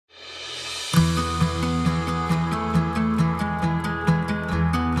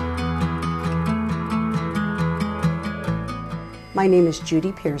My name is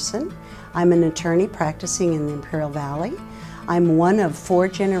Judy Pierson. I'm an attorney practicing in the Imperial Valley. I'm one of 4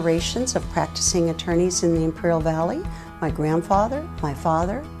 generations of practicing attorneys in the Imperial Valley. My grandfather, my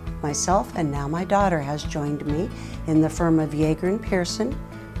father, myself, and now my daughter has joined me in the firm of Yeager and Pierson,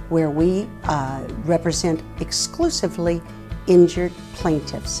 where we represent exclusively injured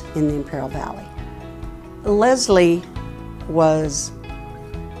plaintiffs in the Imperial Valley. Leslie was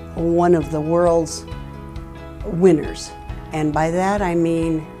one of the world's winners, and by that I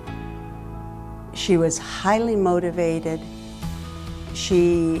mean she was highly motivated.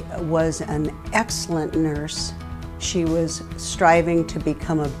 She was an excellent nurse. She was striving to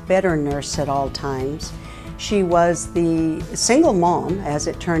become a better nurse at all times. She was the single mom, as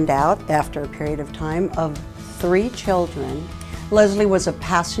it turned out, after a period of time, of 3 children. Leslie was a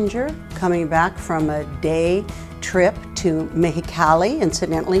passenger coming back from a day trip to Mexicali.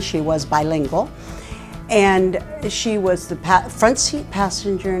 Incidentally, she was bilingual. And she was the front seat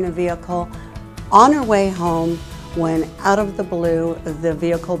passenger in a vehicle on her way home when, out of the blue, the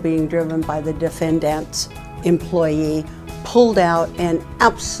vehicle being driven by the defendants employee pulled out and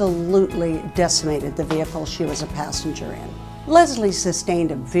absolutely decimated the vehicle she was a passenger in. Leslie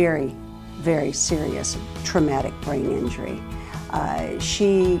sustained a very, very serious traumatic brain injury.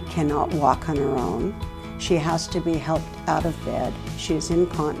 She cannot walk on her own. She has to be helped out of bed. She is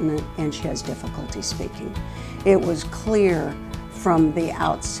incontinent and she has difficulty speaking. It was clear from the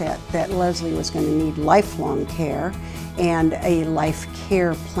outset that Leslie was going to need lifelong care, and a life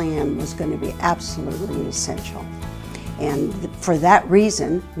care plan was going to be absolutely essential. And for that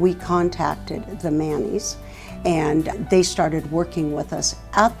reason, we contacted the Mannys, and they started working with us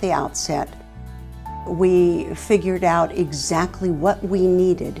at the outset. We figured out exactly what we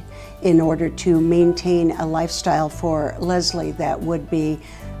needed in order to maintain a lifestyle for Leslie that would be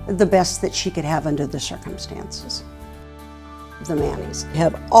the best that she could have under the circumstances. The Mannys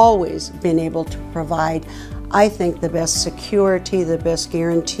have always been able to provide, I think, the best security, the best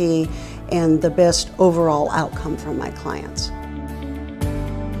guarantee, and the best overall outcome for my clients.